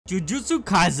Jujutsu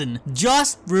Kaisen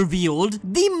just revealed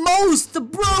the most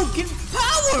broken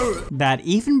power that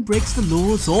even breaks the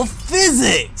laws of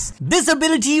physics. This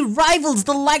ability rivals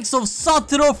the likes of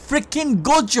Satoru freaking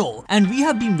Gojo, and we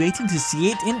have been waiting to see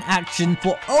it in action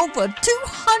for over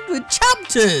 200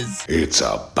 chapters. It's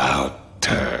about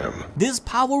time. This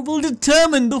power will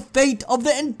determine the fate of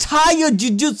the entire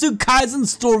Jujutsu Kaisen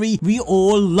story we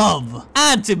all love.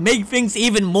 And to make things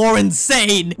even more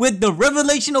insane, with the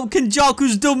revelation of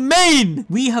Kenjaku's domain,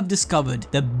 we have discovered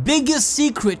the biggest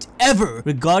secret ever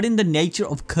regarding the nature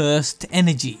of cursed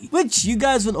energy, which you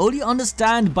guys will only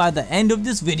understand by the end of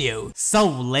this video. So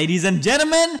ladies and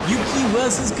gentlemen, Yuki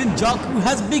vs Kenjaku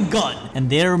has begun,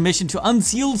 and their mission to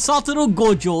unseal Satoru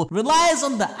Gojo relies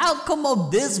on the outcome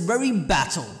of this very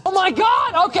battle. Oh my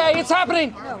god! Okay, it's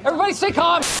happening! Everybody stay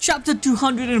calm! Chapter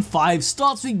 205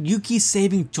 starts with Yuki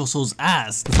saving Choso's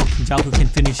ass before Kenjaku can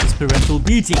finish his parental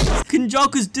beating.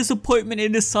 Kenjaku's disappointment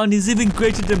in his son is even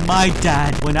greater than my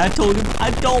dad when I told him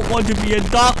I don't want to be a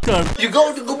doctor. You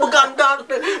go to become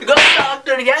doctor, you go to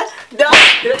doctor, yeah?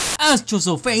 Doctor! As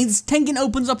Choso faints, Tengen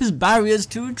opens up his barriers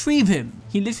to retrieve him.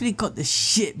 He literally got the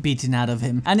shit beaten out of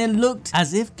him, and it looked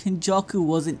as if Kenjaku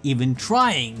wasn't even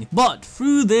trying. But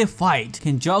through their fight,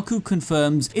 Kenjaku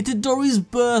confirms Itadori's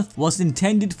birth was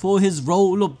intended for his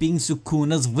role of being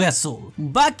Sukuna's vessel.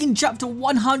 Back in chapter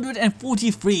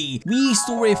 143, we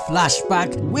saw a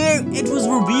flashback where it was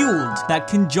revealed that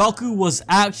Kenjaku was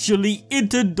actually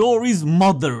Itadori's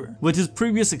mother. With his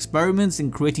previous experiments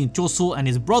in creating Choso and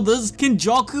his brothers,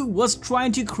 Kenjaku was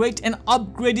trying to create an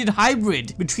upgraded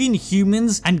hybrid between humans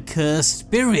and cursed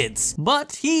spirits,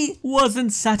 but he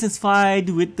wasn't satisfied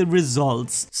with the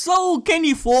results. So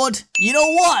Kenny thought, you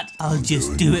know what, I'll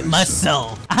just do it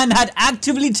myself, and had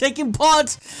actively taken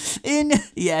part in,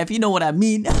 if you know what I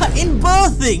mean, in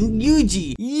birthing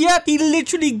Yuji. Yep, he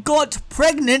literally got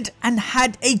pregnant and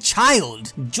had a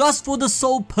child, just for the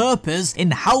sole purpose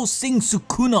in housing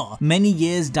Sukuna many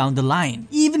years down the line.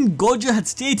 Even Gojo had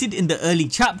stated in the early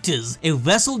chapters, a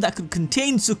vessel that could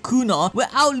contain Sukuna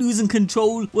without losing control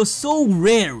was so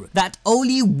rare that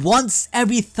only once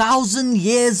every 1,000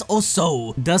 years or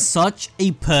so does such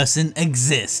a person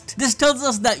exist. This tells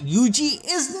us that Yuji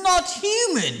is not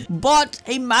human, but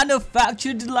a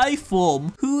manufactured life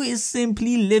form who is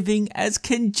simply living as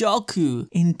Kenjaku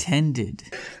intended.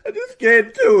 I just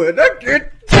can't do it. I can't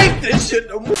take this shit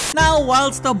no more. Now,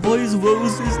 whilst the boy's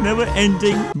woes is never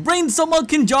ending, Brainstormer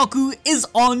Kenjaku is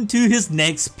on to his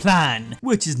next plan,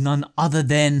 which is none other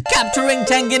than capturing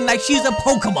Tengen like she's a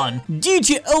Pokemon. Due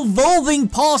to evolving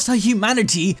past her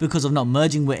humanity because of not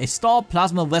merging with a star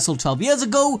plasma vessel 12 years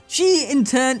ago, she in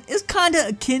turn is kinda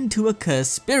akin to a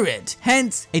cursed spirit,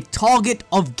 hence a target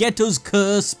of Geto's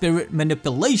cursed spirit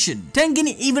manipulation. Tengen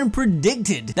even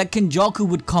predicted that Kenjaku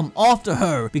would come after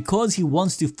her because he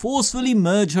wants to forcefully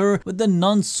merge her with the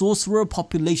non-sorcerer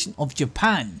population of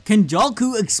Japan.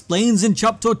 Kenjaku explains in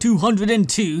chapter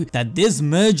 202 that this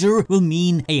merger will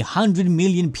mean 100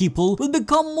 million people will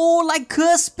become more like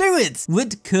cursed spirits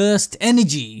with cursed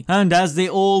energy, and as they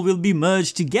all will be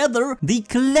merged together, the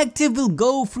collective will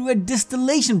go through a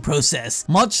distillation process,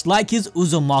 much like his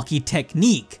Uzumaki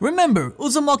technique. Remember,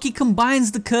 Uzumaki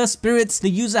combines the cursed spirits the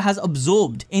user has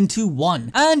absorbed into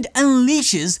one and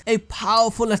unleashes a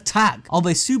powerful attack of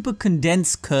a super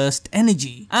condensed cursed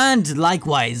energy. And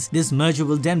likewise, this merger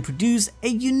will then produce a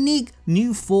unique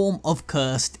new form of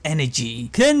cursed energy.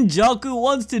 Kenjaku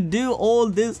wants to do all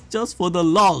this just for the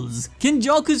lols.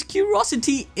 Kenjaku's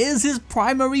curiosity is his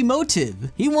primary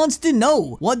motive. He wants to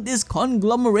know what this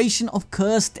conglomeration of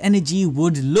cursed energy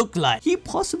would look like. He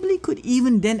possibly could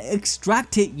even then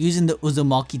extract it using the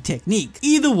Uzumaki technique.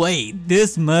 Either way,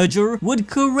 this merger would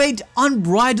create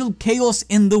unbridled chaos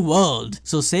in the world,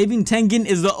 so saving Tengen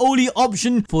is the only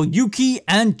option for Yuki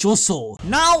and Choso.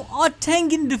 Now, our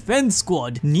Tengen defense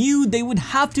squad knew they would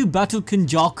have to battle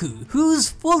Kenjaku, whose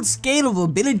full scale of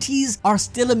abilities are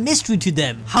still a mystery to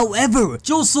them. However,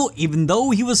 Choso, even though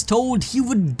he was told he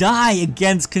would die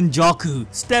against Kenjaku,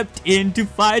 stepped in to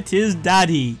fight his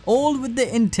daddy, all with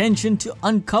the intention to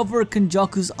uncover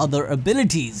Kenjaku's other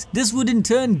abilities. This would in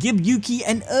turn give Yuki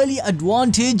an early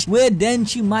advantage where then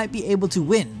she might be able to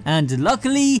win. And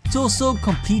luckily, Choso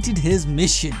completed his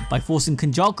mission by forcing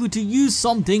Kenjaku to use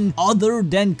something other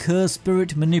than cursed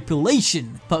spirit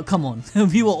manipulation. But come come on,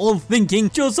 we were all thinking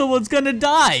Choso was gonna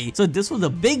die. So this was a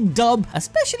big dub,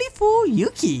 especially for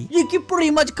Yuki. Yuki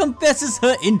pretty much confesses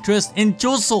her interest in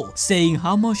Choso, saying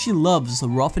how much she loves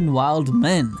rough and wild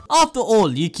men. After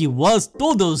all, Yuki was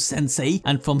Todo's sensei,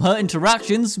 and from her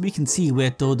interactions, we can see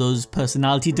where Todo's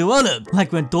personality developed.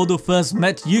 Like when Todo first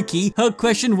met Yuki, her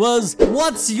question was,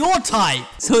 "What's your type?"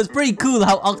 So it's pretty cool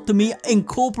how Akutami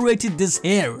incorporated this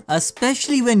here,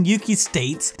 especially when Yuki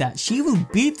states that she will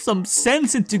beat some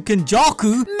sense into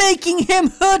Kenjaku, making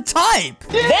him her type.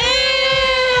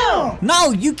 Damn!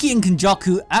 Now, Yuki and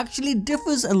Kenjaku actually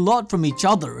differs a lot from each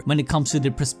other when it comes to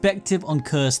their perspective on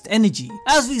cursed energy.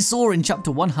 As we saw in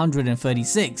chapter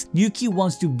 136, Yuki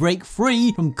wants to break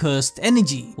free from cursed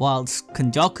energy, whilst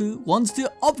Kenjaku wants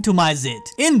to optimize it.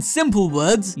 In simple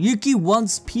words, Yuki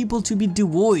wants people to be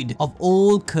devoid of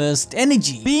all cursed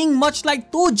energy, being much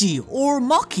like Toji or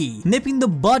Maki, nipping the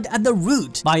bud at the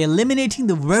root by eliminating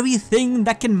the very thing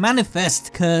that can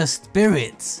manifest cursed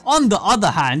spirits. On the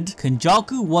other hand,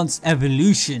 Kenjaku wants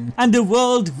evolution and a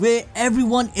world where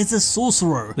everyone is a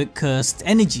sorcerer with cursed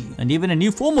energy and even a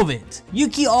new form of it.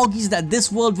 Yuki argues that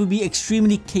this world will be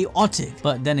extremely chaotic,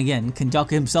 but then again,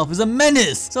 Kenjaku himself is a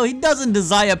menace, so he doesn't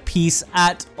desire peace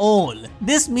at all.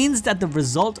 This means that the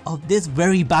result of this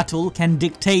very battle can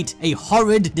dictate a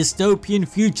horrid dystopian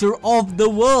future of the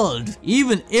world,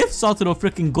 even if Satoru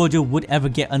freaking Gojo would ever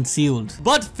get unsealed.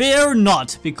 But fear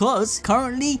not, because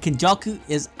currently Kenjaku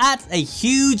is at a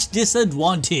huge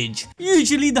disadvantage.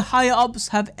 Usually the higher ups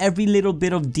have every little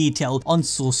bit of detail on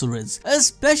sorcerers,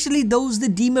 especially those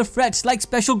that deem a threat like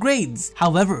special grades.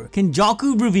 However,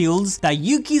 Kenjaku reveals that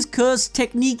Yuki's curse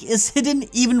technique is hidden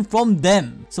even from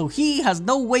them, so he has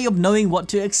no way of knowing what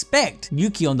to expect.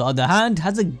 Yuki on the other hand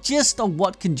has a gist of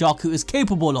what Kenjaku is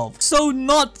capable of, so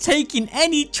not taking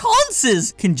any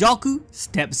chances, Kenjaku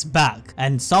steps back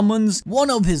and summons one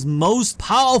of his most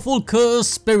powerful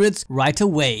cursed spirits right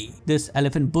away. This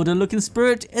elephant Buddha looking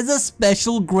spirit is a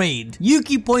special grade.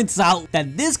 Yuki points out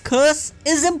that this curse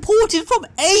is imported from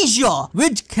Asia,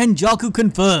 which Kenjaku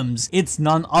confirms it's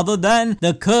none other than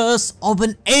the curse of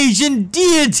an Asian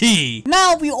deity.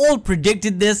 Now, we all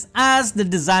predicted this, as the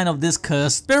design of this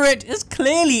cursed spirit is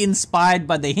clearly inspired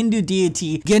by the Hindu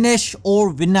deity Ganesh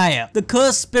or Vinaya. The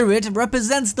cursed spirit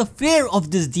represents the fear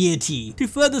of this deity. To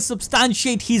further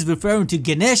substantiate he's referring to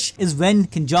Ganesh is when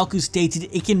Kenjaku stated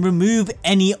it can remove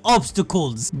any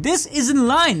obstacles. This is in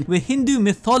line with Hindu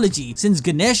mythology, since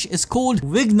Ganesh is called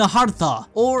Vignahartha,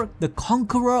 or the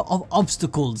conqueror of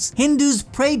obstacles. Hindus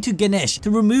pray to Ganesh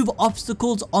to remove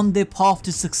obstacles on their path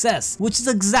to success, which is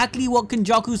exactly what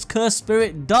Kenjaku's cursed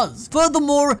spirit does.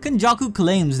 Furthermore, Kenjaku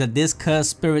claims that this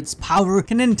cursed spirit's power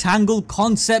can entangle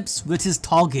concepts with his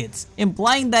targets,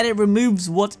 implying that it removes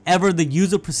whatever the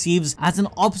user perceives as an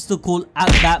obstacle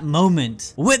at that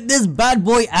moment. With this bad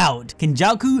boy out,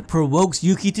 Kenjaku provokes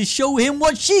Yuki to show him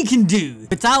what she can do.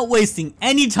 Without wasting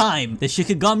any time, the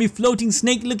Shikigami floating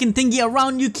snake looking thingy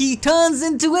around Yuki turns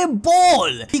into a ball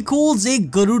he calls a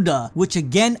Garuda, which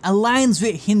again aligns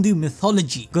with Hindu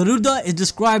mythology. Garuda is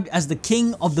described as the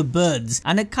king of the birds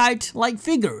and a kite-like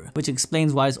figure, which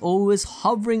explains why it's always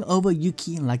hovering over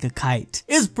Yuki like a kite.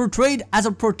 Is portrayed as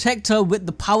a protector with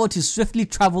the power to swiftly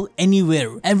travel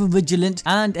anywhere, ever vigilant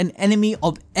and an enemy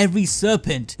of every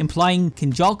serpent, implying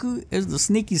Kenjaku is the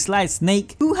sneaky sly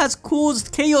snake who has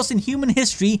caused chaos in human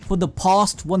history for the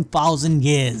past 1000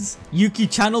 years. Yuki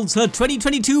channels her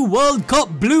 2022 World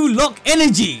Cup blue lock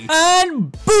energy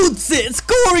and boots it,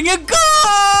 scoring a goal!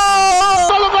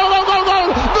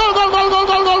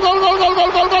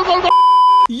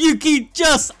 Yuki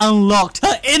just unlocked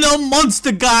her inner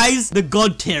monster, guys. The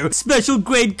god tier special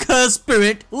grade cursed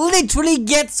spirit literally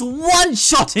gets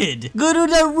one-shotted.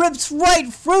 Garuda rips right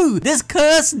through this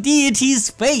cursed deity's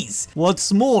face.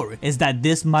 What's more is that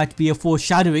this might be a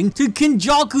foreshadowing to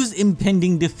Kenjaku's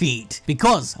impending defeat,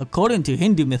 because according to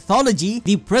Hindu mythology,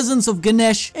 the presence of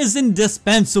Ganesh is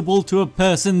indispensable to a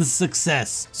person's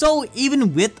success. So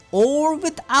even with or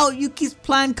without Yuki's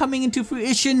plan coming into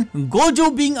fruition,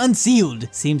 Gojo being unsealed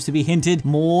seems to be hinted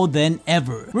more than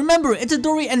ever. Remember,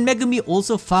 Itadori and Megumi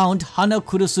also found Hana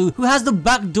Kurusu, who has the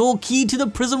backdoor key to the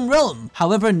Prism Realm.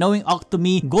 However, knowing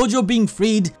Akutami, Gojo being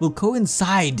freed will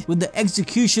coincide with the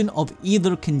execution of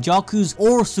either Kenjaku's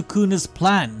or Sukuna's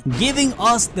plan, giving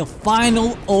us the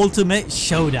final ultimate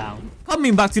showdown.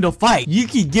 Coming back to the fight,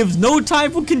 Yuki gives no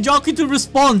time for Kenjaku to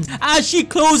respond as she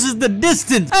closes the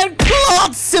distance and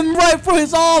clocks him right for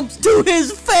his arms to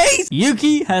his face.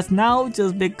 Yuki has now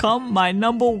just become my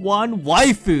 #1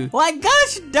 waifu. Like,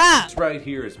 gosh damn. This right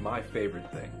here is my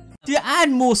favorite thing. To add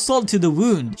more salt to the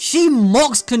wound, she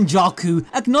mocks Kenjaku,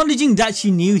 acknowledging that she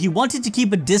knew he wanted to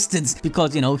keep a distance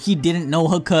because, he didn't know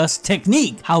her curse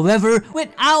technique. However,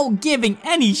 without giving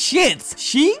any shits,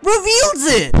 she reveals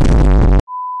it!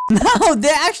 Now,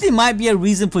 there actually might be a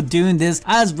reason for doing this,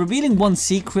 as revealing one's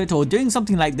secret or doing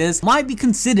something like this might be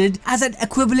considered as an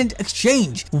equivalent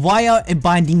exchange via a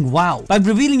binding vow. By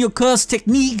revealing your curse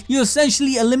technique, you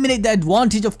essentially eliminate the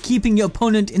advantage of keeping your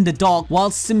opponent in the dark while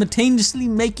simultaneously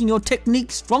making your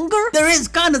technique stronger. There is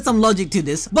kind of some logic to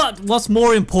this, but what's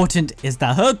more important is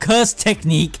that her curse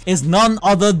technique is none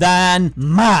other than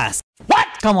Mask. What?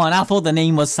 Come on, I thought the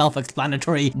name was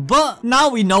self-explanatory, but now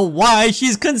we know why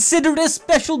she's considered a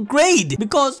special grade,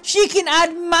 because she can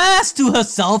add mass to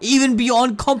herself even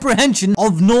beyond comprehension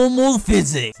of normal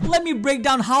physics. Let me break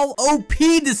down how OP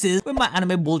this is with my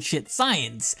anime bullshit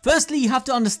science. Firstly, you have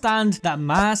to understand that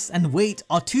mass and weight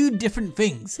are two different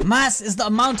things. Mass is the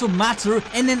amount of matter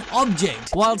in an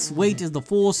object, whilst weight is the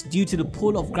force due to the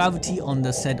pull of gravity on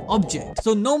the said object.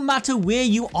 So no matter where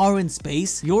you are in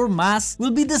space, your mass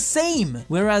will be the same,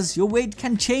 whereas your weight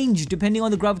can change depending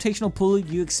on the gravitational pull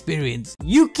you experience.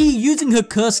 Yuki, using her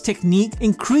curse technique,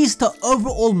 increased her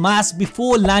overall mass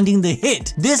before landing the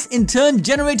hit. This in turn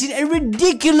generated a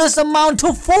ridiculous amount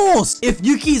of force. If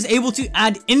Yuki is able to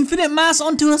add infinite mass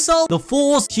onto herself, the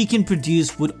force she can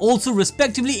produce would also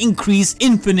respectively increase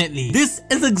infinitely. This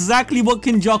is exactly what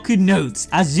Kenjaku notes,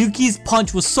 as Yuki's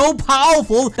punch was so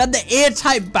powerful that the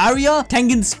airtight barrier,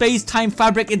 Tengen's space-time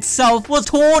fabric itself, was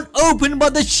torn open by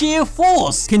the sheer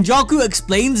force. Kenjaku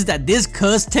explains that this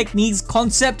curse technique's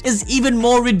concept is even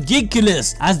more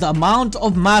ridiculous, as the amount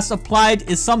of mass applied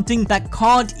is something that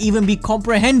can't even be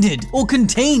comprehended or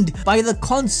contained by the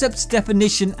concept's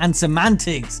definition and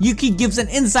semantics. Yuki gives an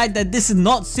insight that this is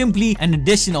not simply an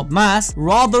addition of mass,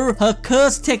 rather her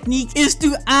curse technique is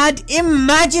to add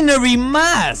imaginary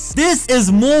mass. This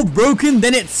is more broken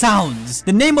than it sounds.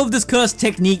 The name of this curse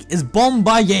technique is Bom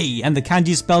Ba Ye, and the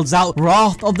kanji spells out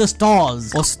Wrath of the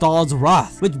Stars or Star's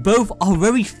Wrath, which both are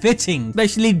very fitting,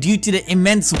 especially due to the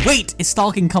immense weight a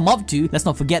star can come up to. Let's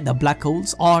not forget that black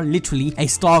holes are literally a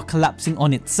star collapsing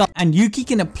on itself, and Yuki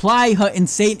can apply her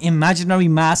insane imaginary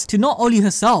mass to not only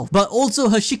herself but also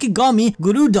her Shikigami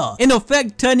Garuda, in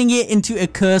effect turning it into a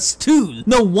curse tool.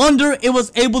 No wonder it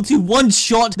was able to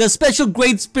one-shot the special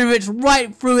grade spirit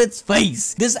right through its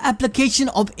face. This application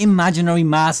of imaginary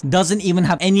mass doesn't even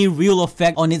have any real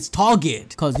effect on its target,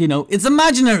 because it's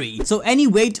imaginary, so any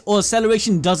weight or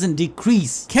acceleration doesn't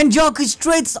decrease. Kenjaku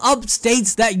straight up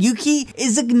states that Yuki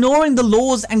is ignoring the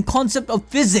laws and concept of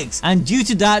physics, and due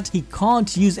to that he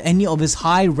can't use any of his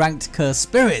high ranked curse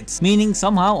spirits, meaning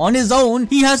somehow on his own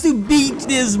he has to beat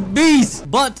this beast.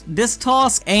 But this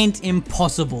task ain't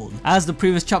impossible. As the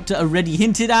previous chapter already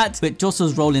hinted at, with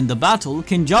Choso's role in the battle,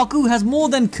 Kenjaku has more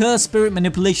than curse spirit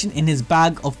manipulation in his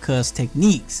bag of curse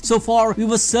techniques. So far we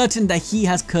were certain that he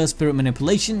has curse spirit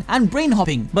manipulation and brain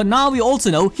hopping, but now we also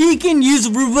know he can use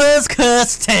reverse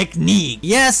curse technique.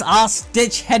 Yes, our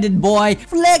stitch-headed boy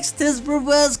flexed his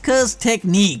reverse curse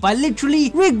technique by literally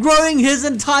regrowing his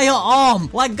entire arm.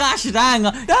 Like gosh dang,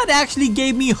 that actually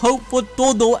gave me hope for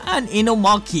Todo and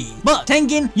Inomaki. But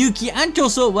Tengen, Yuki and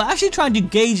Choso were actually trying to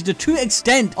gauge the true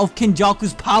extent of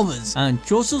Kenjaku's powers, and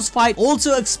Choso's fight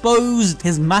also exposed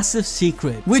his massive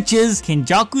secret, which is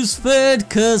Kenjaku's third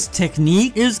curse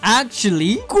technique is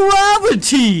actually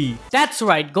gravity. That's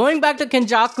right, going back to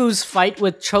Kenjaku's fight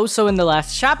with Choso in the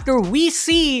last chapter, we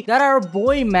see that our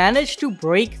boy managed to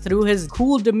break through his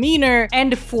cool demeanor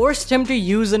and forced him to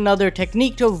use another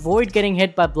technique to avoid getting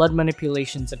hit by Blood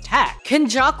Manipulation's attack.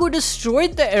 Kenjaku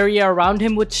destroyed the area around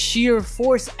him with sheer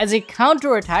force as a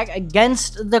counterattack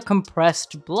against the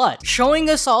compressed blood, showing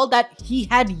us all that he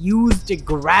had used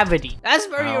gravity. That's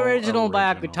very original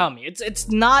by Akutami. It's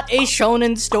not a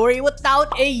shonen story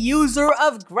without a user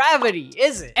of gravity,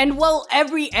 is it? And well,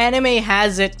 every anime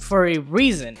has it for a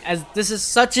reason, as this is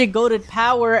such a goated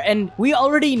power, and we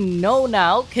already know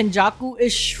now Kenjaku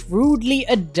is shrewdly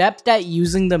adept at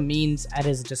using the means at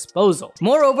his disposal.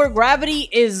 Moreover, gravity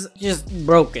is just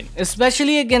broken,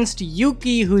 especially against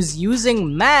Yuki, who's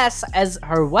using mass as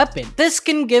her weapon. This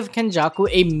can give Kenjaku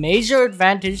a major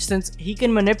advantage since he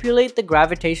can manipulate the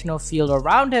gravitational field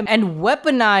around him and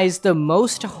weaponize the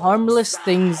most harmless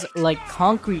things like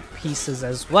concrete pieces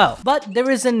as well. But there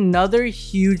is another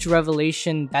huge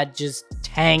revelation that just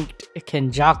tanked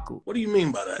Kenjaku. What do you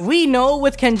mean by that? We know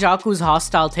with Kenjaku's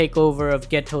hostile takeover of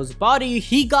Geto's body,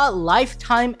 he got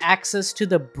lifetime access to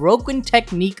the broken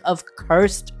technique of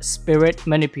cursed spirit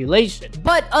manipulation.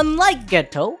 But unlike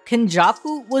Geto,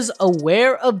 Kenjaku was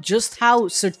aware of just how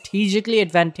strategically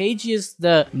advantageous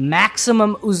the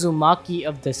maximum Uzumaki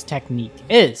of this technique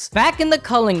is. Back in the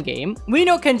culling game, we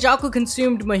know Kenjaku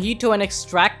consumed mojito and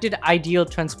extracted ideal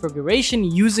transfiguration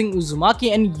using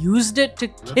Uzumaki and used it to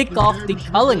kick off the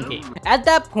culling game. At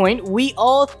that point, we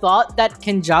all thought that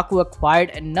Kenjaku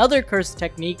acquired another curse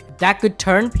technique that could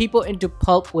turn people into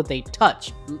pulp with a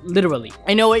touch. Literally.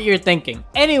 I know what you're thinking.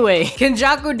 Anyway,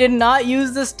 Kenjaku did not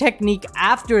use this technique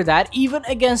after that, even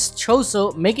against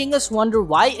Choso, making us wonder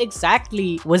why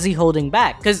exactly was he holding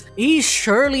back, because he's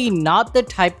surely not the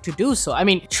type to do so. I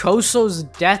mean, Choso's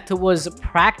death was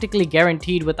practically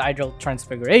guaranteed with ideal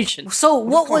transfiguration. So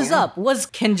what was up? Was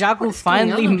Kenjaku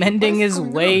finally mending his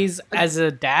ways as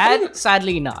a dad?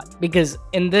 Sadly not, because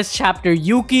in this chapter,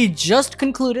 Yuki just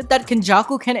concluded that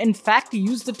Kenjaku can in fact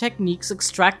use the techniques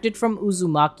extracted from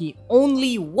Uzumaki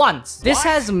only once. This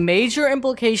has major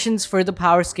implications for the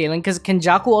power scaling because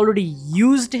Kenjaku already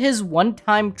used his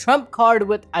one-time trump card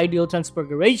with ideal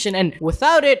transfiguration, and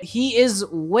without it, he is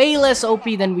way less OP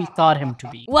than we thought him to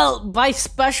be. Well, by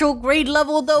special grade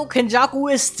level though,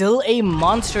 Kenjaku is still a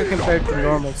monster compared to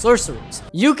normal sorcerers.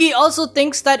 Yuki also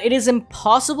thinks that it is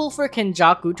impossible for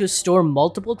Kenjaku to store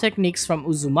multiple techniques from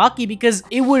Uzumaki because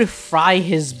it would fry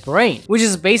his brain, which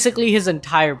is basically his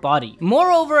entire body.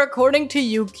 Moreover, according to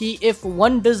Yuki, if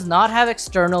one does not have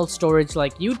external storage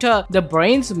like Yuta, the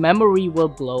brain's memory will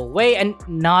blow away, and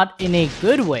not in a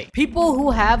good way. People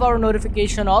who have our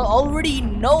notification all already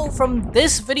know from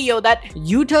this video that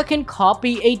Yuta can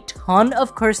copy a ton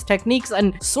of curse techniques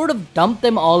and sort of dump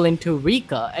them all into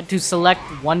Rika and to select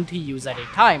one to use at a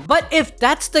time. But if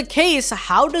that's the case,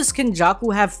 how does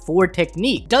Kenjaku have 4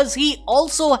 techniques? Does he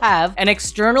also have an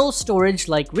external storage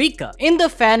like Rika? In the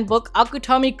fan book,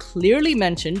 Akutami clearly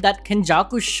mentioned that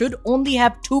Kenjaku should only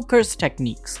have 2 curse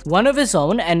techniques, one of his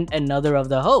own and another of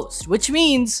the host, which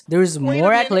means there's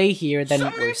more at play here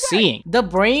than we're seeing. The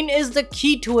brain is the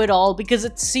key to it all because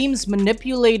it seems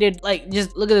manipulated. Like,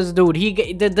 just look at this dude.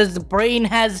 The brain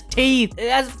has teeth. It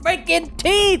has freaking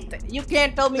teeth. You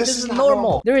can't tell me this is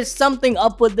normal. There is something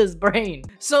up with this brain.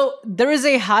 So there is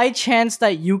a high chance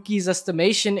that Yuki's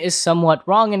estimation is somewhat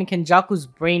wrong and Kenjaku's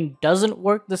brain doesn't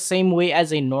work the same way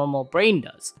as a normal brain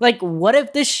does. Like, what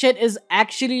if this shit is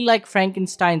actually like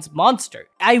Frankenstein's monster?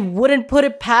 I wouldn't put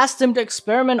it past him to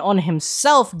experiment on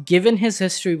himself given his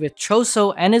history with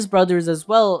Choso and his brothers as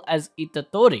well as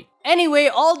Itadori. Anyway,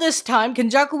 all this time,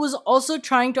 Kenjaku was also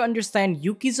trying to understand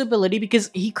Yuki's ability because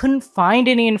he couldn't find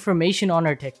any information on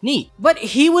her technique. But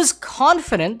he was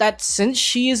confident that since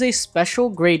she is a special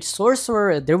grade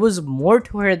sorcerer, there was more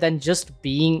to her than just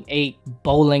being a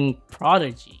bowling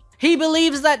prodigy. He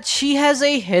believes that she has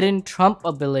a hidden trump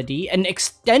ability, an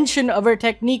extension of her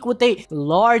technique with a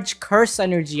large curse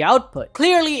energy output.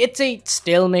 Clearly, it's a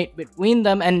stalemate between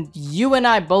them, and you and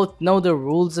I both know the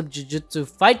rules of Jujutsu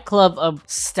Fight Club of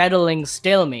settling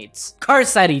stalemates.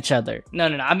 Curse at each other. No,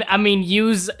 I mean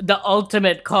use the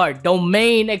ultimate card,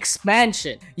 domain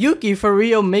expansion. Yuki for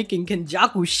real making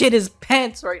Kenjaku shit his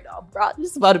pants right now, bro. This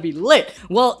is about to be lit.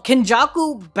 Well,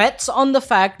 Kenjaku bets on the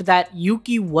fact that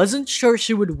Yuki wasn't sure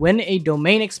she would win a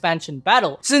domain expansion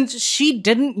battle, since she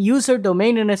didn't use her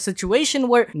domain in a situation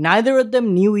where neither of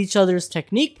them knew each other's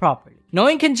technique properly.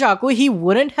 Knowing Kenjaku, he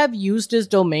wouldn't have used his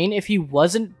domain if he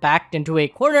wasn't backed into a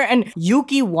corner, and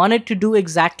Yuki wanted to do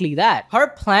exactly that. Her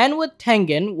plan with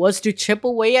Tengen was to chip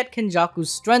away at Kenjaku's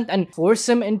strength and force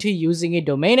him into using a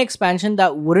domain expansion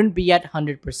that wouldn't be at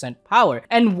 100% power.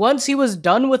 And once he was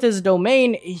done with his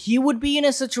domain, he would be in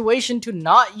a situation to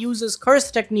not use his curse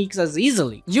techniques as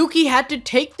easily. Yuki had to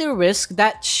take the risk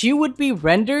that she would be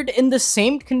rendered in the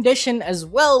same condition as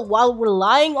well while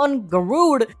relying on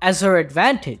Garud as her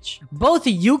advantage. Both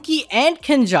Yuki and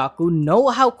Kenjaku know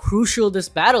how crucial this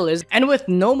battle is, and with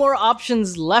no more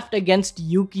options left against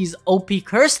Yuki's OP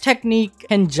curse technique,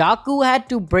 Kenjaku had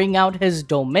to bring out his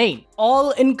domain,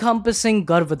 all-encompassing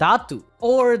Garbhadhatu,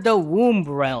 or the womb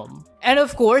realm. And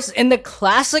of course, in the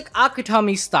classic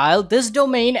Akutami style, this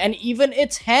domain and even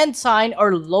its hand sign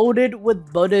are loaded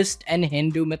with Buddhist and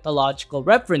Hindu mythological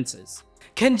references.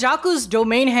 Kenjaku's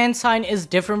domain hand sign is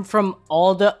different from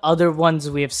all the other ones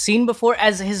we have seen before,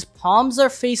 as his palms are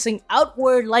facing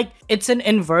outward like it's an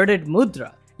inverted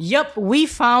mudra. Yup, we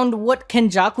found what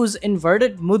Kenjaku's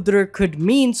inverted mudra could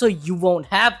mean, so you won't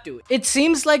have to. It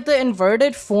seems like the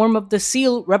inverted form of the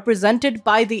seal represented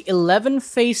by the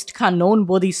 11-faced Kanon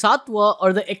Bodhisattva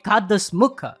or the Ekadas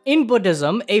Mukha. In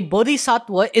Buddhism, a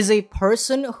Bodhisattva is a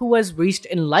person who has reached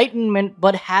enlightenment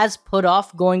but has put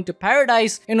off going to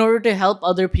paradise in order to help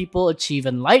other people achieve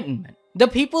enlightenment. The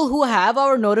people who have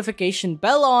our notification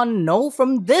bell on know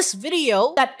from this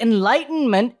video that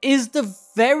enlightenment is the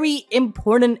very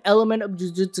important element of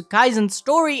Jujutsu Kaisen's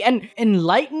story, and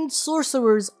enlightened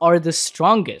sorcerers are the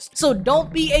strongest. So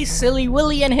don't be a silly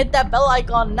willy and hit that bell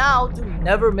icon now to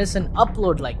never miss an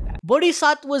upload like that.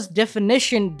 Bodhisattva's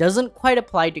definition doesn't quite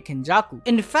apply to Kenjaku.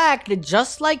 In fact,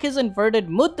 just like his inverted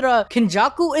mudra,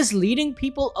 Kenjaku is leading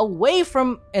people away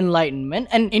from enlightenment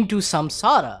and into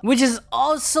samsara, which is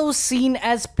also seen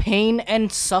as pain and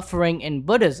suffering in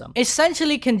Buddhism.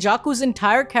 Essentially, Kenjaku's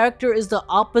entire character is the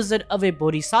opposite of a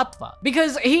bodhisattva,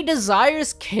 because he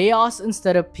desires chaos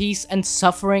instead of peace and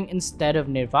suffering instead of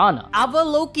nirvana.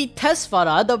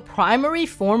 Avalokitesvara, the primary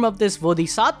form of this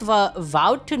bodhisattva,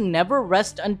 vowed to never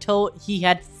rest until he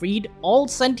had freed all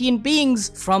sentient beings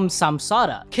from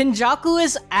samsara. Kenjaku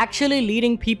is actually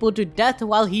leading people to death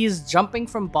while he is jumping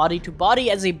from body to body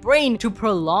as a brain to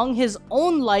prolong his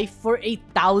own life for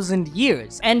 1,000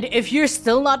 years. And if you're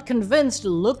still not convinced,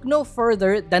 look no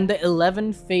further than the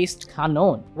 11-faced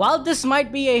Kanon. While this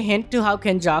might be a hint to how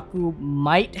Kenjaku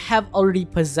might have already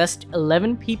possessed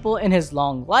 11 people in his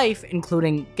long life,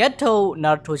 including Geto,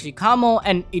 Naruto Shikamo,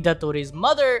 and Itadori's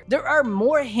mother, there are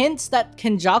more hints that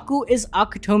Kenjaku is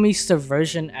Akutomi's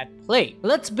subversion at play.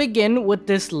 Let's begin with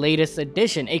this latest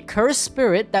addition, a cursed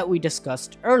spirit that we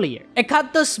discussed earlier.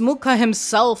 Ekadasmukha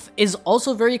himself is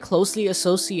also very closely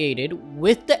associated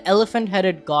with the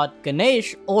elephant-headed god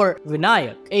Ganesh or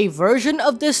Vinayak. A version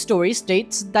of this story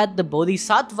states that the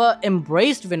Bodhisattva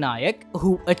embraced Vinayak,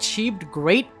 who achieved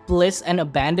great bliss and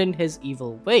abandoned his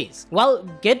evil ways. While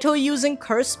Geto using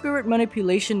cursed spirit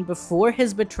manipulation before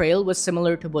his betrayal was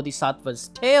similar to Bodhisattva's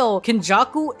tale,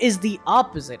 Kenjaku is the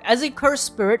opposite. As a cursed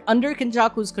spirit under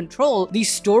Kenjaku's control, the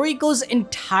story goes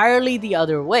entirely the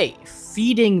other way,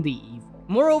 feeding the evil.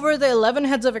 Moreover, the 11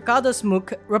 heads of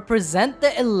Ekadasmukh represent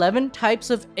the 11 types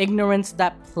of ignorance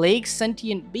that plague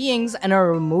sentient beings and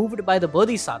are removed by the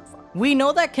Bodhisattva. We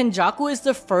know that Kenjaku is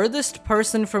the furthest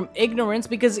person from ignorance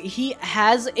because he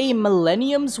has a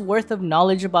millennium's worth of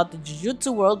knowledge about the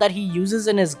Jujutsu world that he uses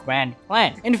in his grand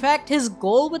plan. In fact, his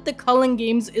goal with the Culling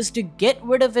Games is to get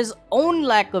rid of his own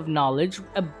lack of knowledge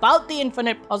about the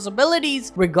infinite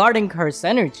possibilities regarding cursed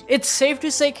energy. It's safe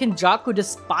to say Kenjaku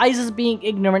despises being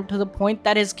ignorant to the point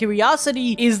that his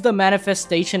curiosity is the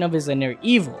manifestation of his inner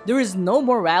evil. There is no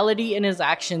morality in his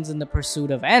actions in the pursuit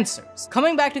of answers.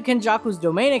 Coming back to Kenjaku's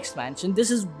domain expansion, this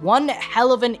is one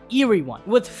hell of an eerie one,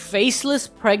 with faceless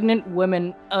pregnant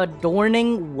women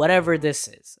adorning whatever this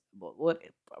is.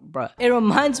 Bruh. It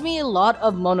reminds me a lot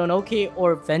of Mononoke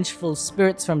or vengeful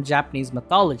spirits from Japanese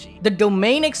mythology. The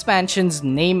domain expansion's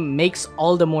name makes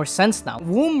all the more sense now.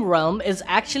 Womb Realm is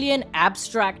actually an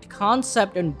abstract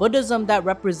concept in Buddhism that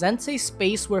represents a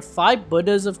space where 5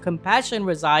 Buddhas of compassion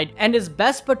reside and is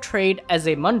best portrayed as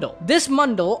a mandal. This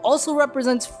mandal also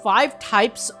represents 5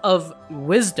 types of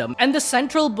wisdom, and the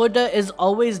central Buddha is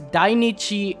always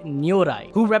Dainichi Nyorai,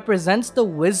 who represents the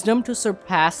wisdom to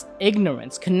surpass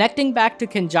ignorance, connecting back to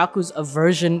Kenjaku's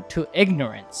aversion to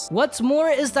ignorance. What's more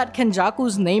is that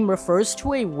Kenjaku's name refers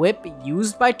to a whip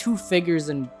used by 2 figures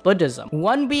in Buddhism,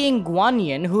 one being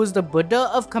Guanyin, who is the Buddha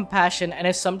of compassion and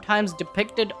is sometimes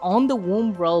depicted on the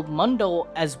Womb Realm mandal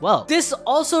as well. This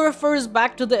also refers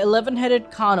back to the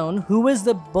 11-headed Kanon, who is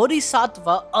the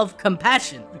Bodhisattva of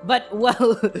compassion. But,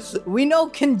 well, we know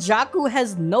Kenjaku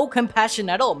has no compassion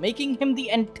at all, making him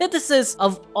the antithesis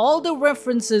of all the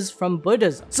references from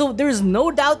Buddhism. So there's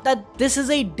no doubt that this is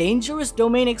a dangerous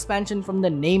domain expansion from the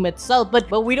name itself,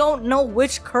 but we don't know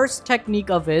which curse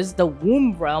technique of his the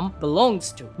Womb Realm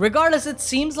belongs to. Regardless, it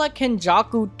seems like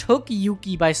Kenjaku took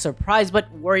Yuki by surprise,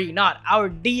 but worry not, our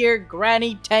dear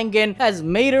Granny Tengen has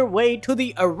made her way to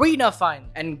the arena finally.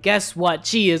 And guess what?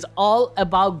 She is all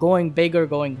about going big or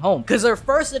going home, because her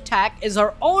first attack is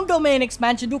her own domain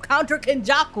expansion to counter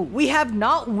Kenjaku. We have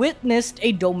not witnessed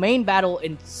a domain battle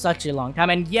in such a long time,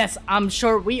 and yes, I'm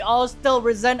sure we all still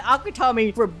resent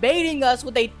Akutami for baiting us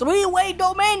with a 3-way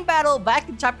domain battle back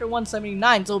in chapter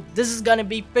 179, so this is gonna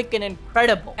be freaking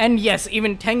incredible. And yes,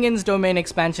 even Tengen's domain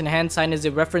expansion hand sign is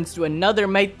a reference to another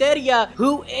Maiteria,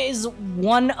 who is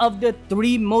one of the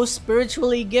 3 most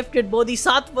spiritually gifted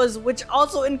bodhisattvas, which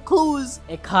also includes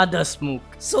Ekadasmukh.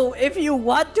 So if you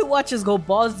want to watch us go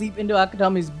balls deep into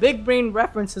Akutami's big brain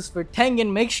references for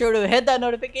Tengen, make sure to hit that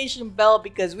notification bell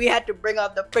because we had to bring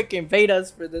out the freaking Vedas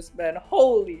for this, man.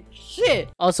 Holy shit.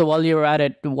 Also, while you're at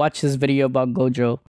it, watch this video about Gojo.